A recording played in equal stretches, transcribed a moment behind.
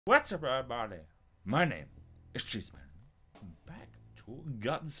What's up, everybody? My name is Cheesebellamy. Back to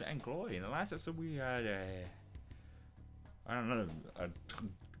Guns and Glory. In the last episode, we had I don't know, I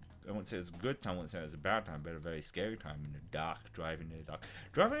wouldn't say it was a good time, I wouldn't say it was a bad time, but a very scary time in the dark, driving in the dark.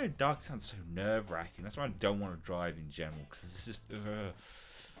 Driving in the dark sounds so nerve-wracking. That's why I don't want to drive in general, because it's just,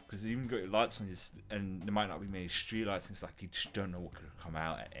 because you even got your lights on, and there might not be many street lights, and it's like you just don't know what could come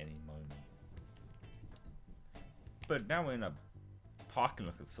out at any moment. But now we're in a parking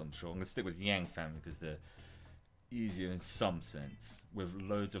lot of some sort. I'm going to stick with the Yang family because they're easier in some sense, with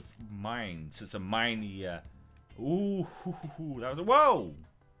loads of mines. It's a miney, ooh, that was a, whoa!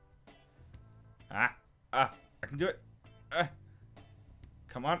 I can do it.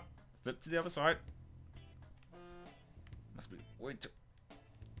 Come on, flip to the other side. Must be way too,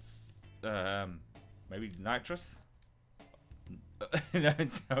 maybe nitrous? No,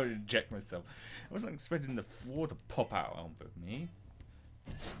 it's how to eject myself. I wasn't expecting the floor to pop out on me.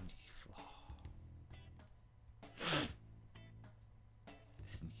 The sneaky flaw.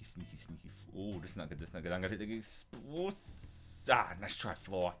 Sneaky. Oh, this is not good. This is not good. I'm gonna hit the explosive. Nice try,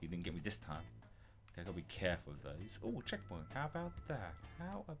 floor. You didn't get me this time. Okay, I gotta be careful of those. Oh, checkpoint. How about that?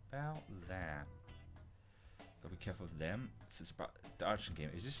 Gotta be careful of them. So it's about the action game.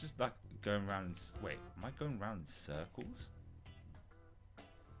 Is this just like going around? Wait, am I going around in circles?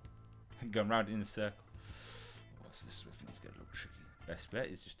 Going around in a circle. Oh, so this thing's getting a little tricky. Best bet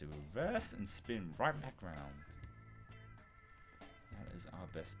is just to reverse and spin right back around. That is our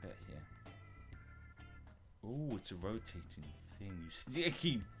best bet here. Oh, it's a rotating thing. You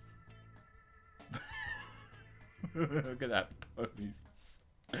sneaky. Look at that pose.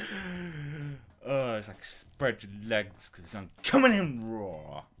 Oh, it's like spread your legs because I'm coming in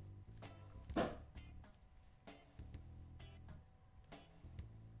raw.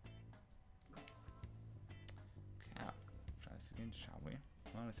 Shall we?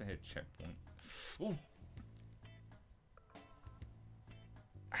 Well, let's hit checkpoint. Ooh.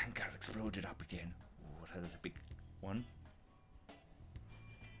 And got exploded up again. Ooh, that was a big one.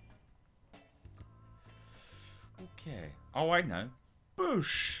 Okay. Oh, I know.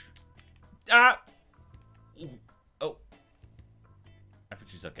 Boosh! Ah! Ooh. Oh. I think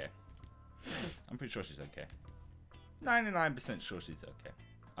she's okay. I'm pretty sure she's okay. 99% sure she's okay.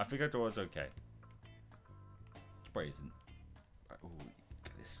 I think her door's okay. She probably isn't. Oh,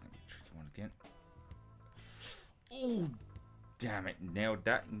 this is gonna be a tricky one again. Oh, damn it! Nailed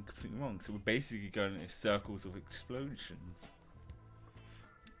that and completely wrong. So we're basically going in circles of explosions,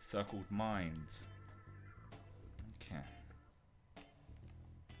 circled mines. Okay.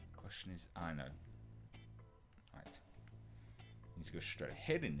 Question is, I know. Right. Need to go straight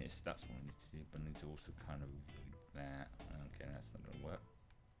ahead in this. That's what I need to do. But I need to also kind of that. Okay, that's not gonna work.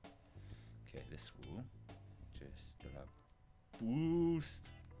 Okay, this will just boost.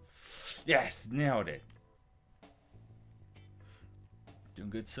 Yes, nailed it.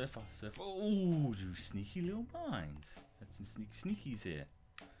 Doing good so far. Oh, you sneaky little mines. That's some sneaky sneakies here.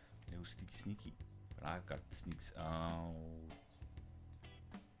 Little sneaky. But I've got the sneaks. Oh,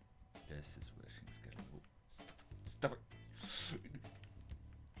 this is where things get a little. Stop it.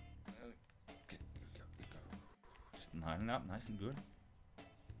 Okay, here we go. Just lining up, nice and good.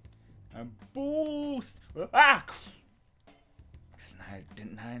 And boost. Ah! I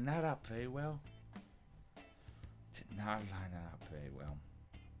didn't line that up very well. Did not line that up very well.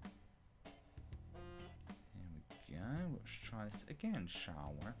 Here we go. Let's try this again,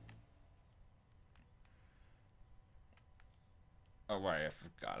 shall we? Oh right, I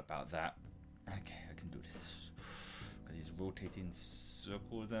forgot about that. Okay, I can do this. Got these rotating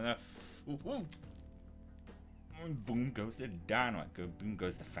circles and ooh. And boom goes the dynamite. Boom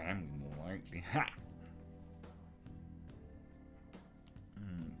goes the family, more likely. Ha!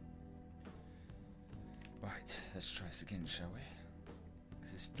 Right, let's try this again, shall we?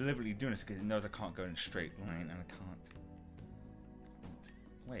 Because it's deliberately doing this because it knows I can't go in a straight line, and I can't.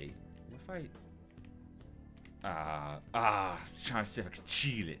 Wait, what if I... trying to see if I can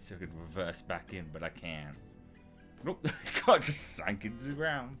cheat it so I could reverse back in, but I can't. Nope, I can't just sink into the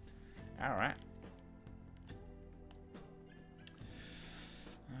ground. Alright.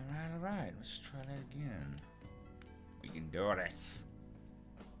 Alright, let's try that again. We can do this.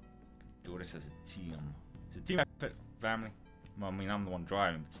 Do this as a team. It's a team effort, family. Well, I mean, I'm the one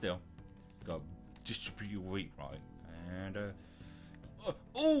driving, but still. You gotta distribute your weight right. And,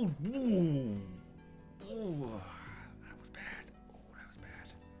 oh, that was bad. Oh, that was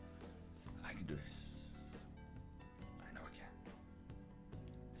bad. I can do this. I know I can.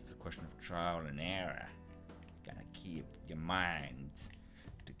 This is a question of trial and error. Gotta keep your minds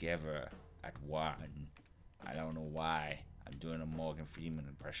together at one. I don't know why. I'm doing a Morgan Freeman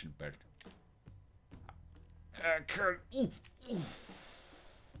impression, but Kurt, ooh.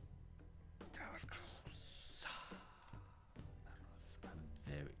 That was close. That was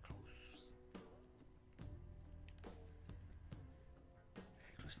very close.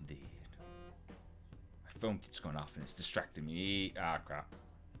 Very close indeed. My phone keeps going off and it's distracting me. Ah, crap.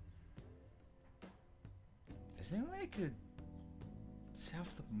 Is there any way I could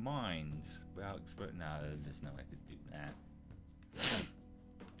self the mines without exploding? No, there's no way I could do that. There's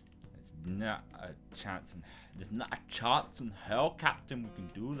not a chance in hell, Captain, we can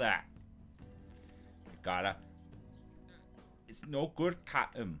do that. We gotta. It's no good,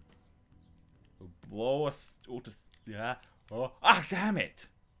 Captain. We'll blow us. Yeah. Oh, ah, damn it!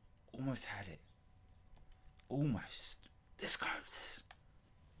 Almost had it. Almost. This close.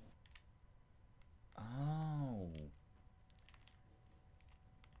 Oh.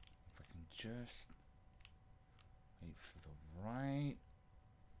 If I can just wait for the right.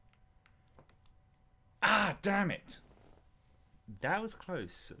 Ah, damn it! That was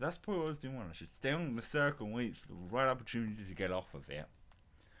close. That's probably what I was doing. I should stay on the circle and wait for the right opportunity to get off of it.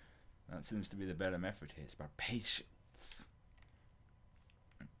 That seems to be the better method here. It's about patience.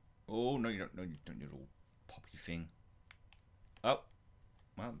 Oh, no, you don't. No, you don't, you little poppy thing. Oh.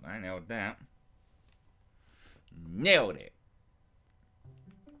 Well, I nailed that. Nailed it.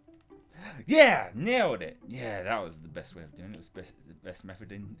 Yeah, nailed it. Yeah, that was the best way of doing it. It was the best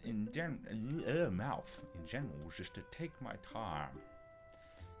method in general. Mouth in general was just to take my time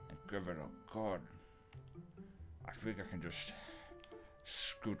and give it a good. I think I can just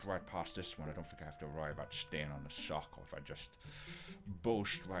scoot right past this one. I don't think I have to worry about staying on the shock, or if I just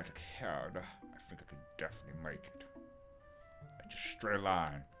boost right ahead, I think I can definitely make it. Just straight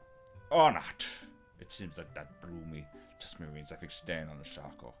line. Or not. It seems like that blew me. Just means I think staying on the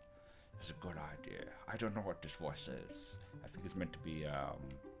shock is a good idea. I don't know what this voice is. I think it's meant to be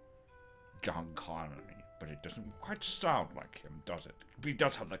John Connolly, but it doesn't quite sound like him, does it? He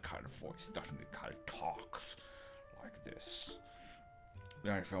does have that kind of voice, doesn't he? Kind of talks like this. The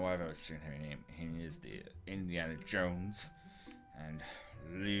only film I've ever seen him is the Indiana Jones and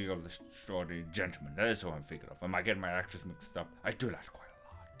League of the Extraordinary Gentlemen. That is who I'm thinking of. Am I getting my actors mixed up? I do that quite a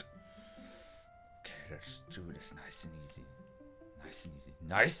lot. Okay, let's do this nice and easy. Nice and easy.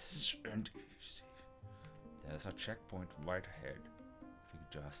 Nice and easy. There's our checkpoint right ahead. If we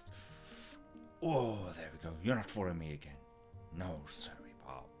could just... Oh, there we go. You're not following me again. No, sorry,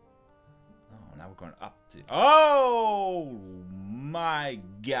 Bob. Oh, now we're going up to... Oh, my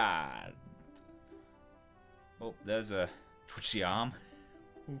God. Oh, there's a twitchy arm.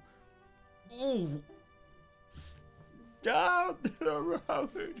 Ooh. Stop the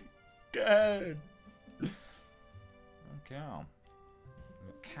road. Dead. Okay.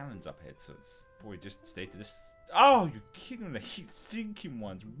 Cannons up ahead, so it's probably just stay to this. Oh, you're kidding! The heat sinking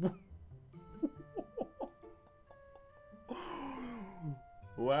ones.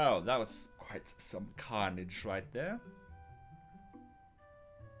 Wow, that was quite some carnage right there.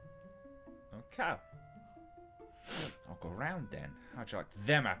 Okay, I'll go around then. How'd you like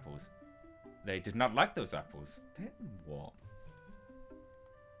them apples? They did not like those apples. Then what?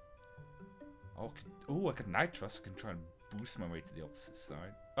 Oh, I could nitrous. I can try and boost my way to the opposite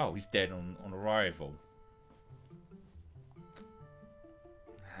side. Oh, he's dead on arrival.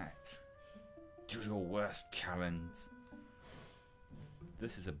 Right. Do your worst, Callens.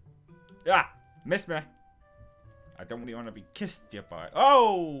 This is a... Ah! Missed me! I don't really want to be kissed yet by...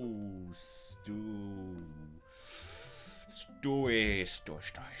 Oh! Stewie.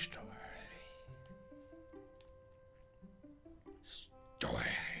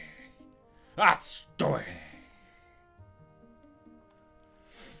 Ah, Stewie!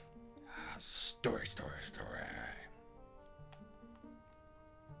 Story.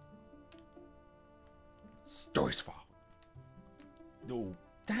 Story's fault. No,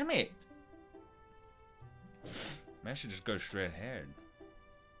 damn it! Man, I should just go straight ahead.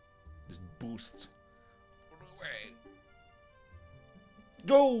 Just boost. Away.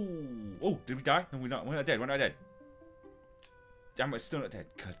 Go! Oh, did we die? No, we're not. We're not dead. We're not dead. Damn it, still not dead.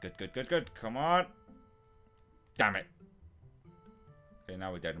 Good. Come on. Damn it. Okay,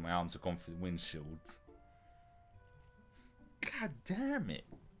 now we're dead and my arms are gone for the windshields. God damn it.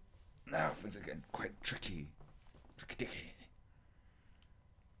 Now things are getting quite tricky. Tricky.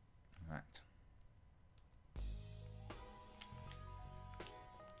 Right.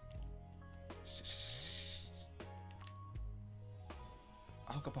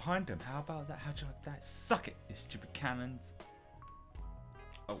 I'll go behind him. How about that? How'd you like that? Suck it, you stupid cannons.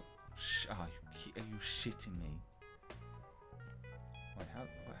 Oh, are you shitting me? Wait,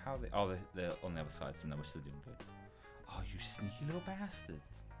 how are they? Oh, they're on the other side, so no, we're still doing good. Oh, you sneaky little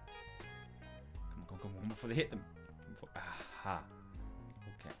bastards. Come on, before they hit them. Aha.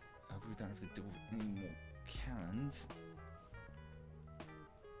 Okay. I hope we don't have to deal with any more cannons.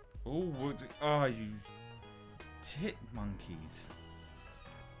 Oh, you tit monkeys.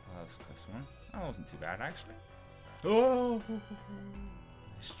 Oh, that was a close one. That wasn't too bad, actually. Oh,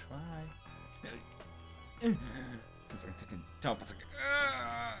 let's try. Since I'm taking doubles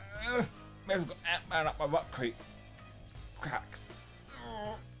again. Maybe I've got Ant-Man up my butt cracks.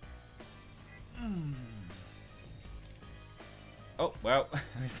 Oh, well,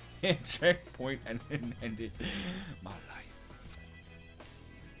 checkpoint and then ended my life.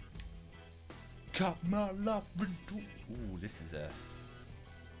 Cut my life into. Ooh, this is a.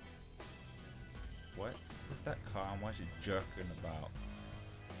 What's that car? And why is it jerking about?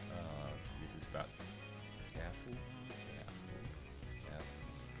 This is about. Careful.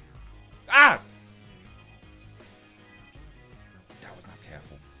 Ah! That was not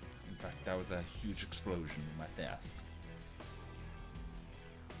careful. In fact, that was a huge explosion in my face.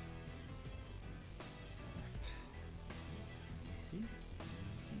 Right. See,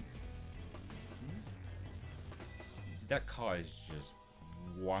 that car is just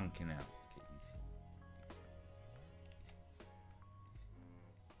wonking out. Okay, easy.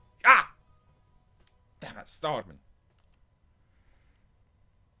 Ah! Damn it, started me.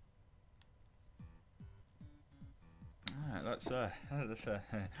 Alright, let's try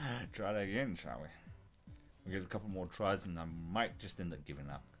that again, shall we? We'll give it a couple more tries and I might just end up giving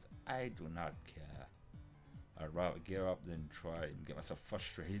up. Because I do not care. I'd rather give up than try and get myself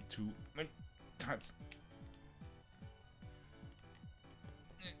frustrated too many times.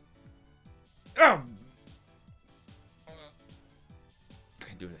 I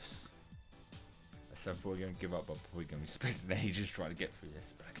can do this. I said before we're going to give up, I'm probably going to be spending ages trying to get through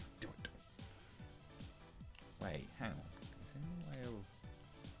this, but I can do it. Wait, hang on. Is there any way of...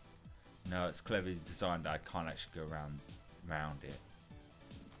 No, it's cleverly designed that I can't actually go around it.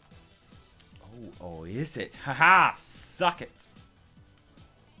 Oh, is it? Haha! Suck it!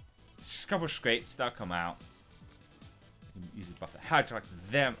 Just a couple of scrapes, that'll come out. Use it buff. How'd you like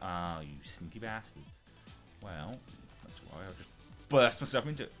them? Oh, you sneaky bastards. Well, that's why I'll just burst myself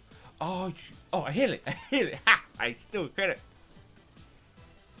into it. Oh, I hit it! I hit it! Ha! I still hit it!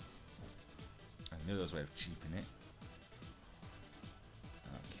 I knew there was a way of cheaping it.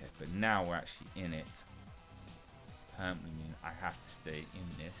 Okay, but now we're actually in it. Permanently mean I have to stay in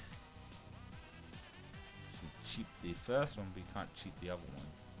this. Cheap the first one, but you can't cheat the other ones.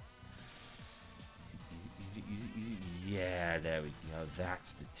 Easy. Yeah, there we go.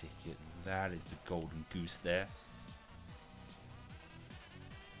 That's the ticket. That is the golden goose there.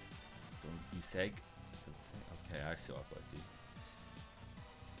 Golden goose egg. Okay, I see what I've got to do.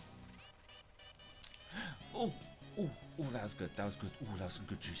 Oh, that was good. That was good. Oh, that was some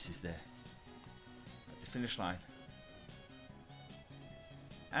good juices there. At the finish line.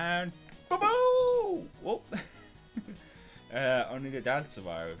 And boo-boo! Whoop. Only the dad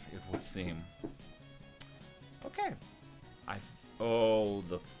survived, it would seem. Okay. Oh,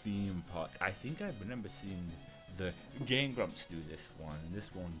 the theme park. I think I remember seeing the Game Grumps do this one, and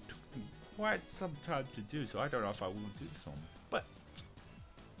this one took them quite some time to do, so I don't know if I will do this one. But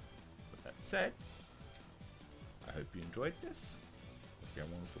with that said, I hope you enjoyed this. Hope you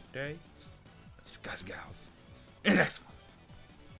have a wonderful day. That's you guys and gals in the next one.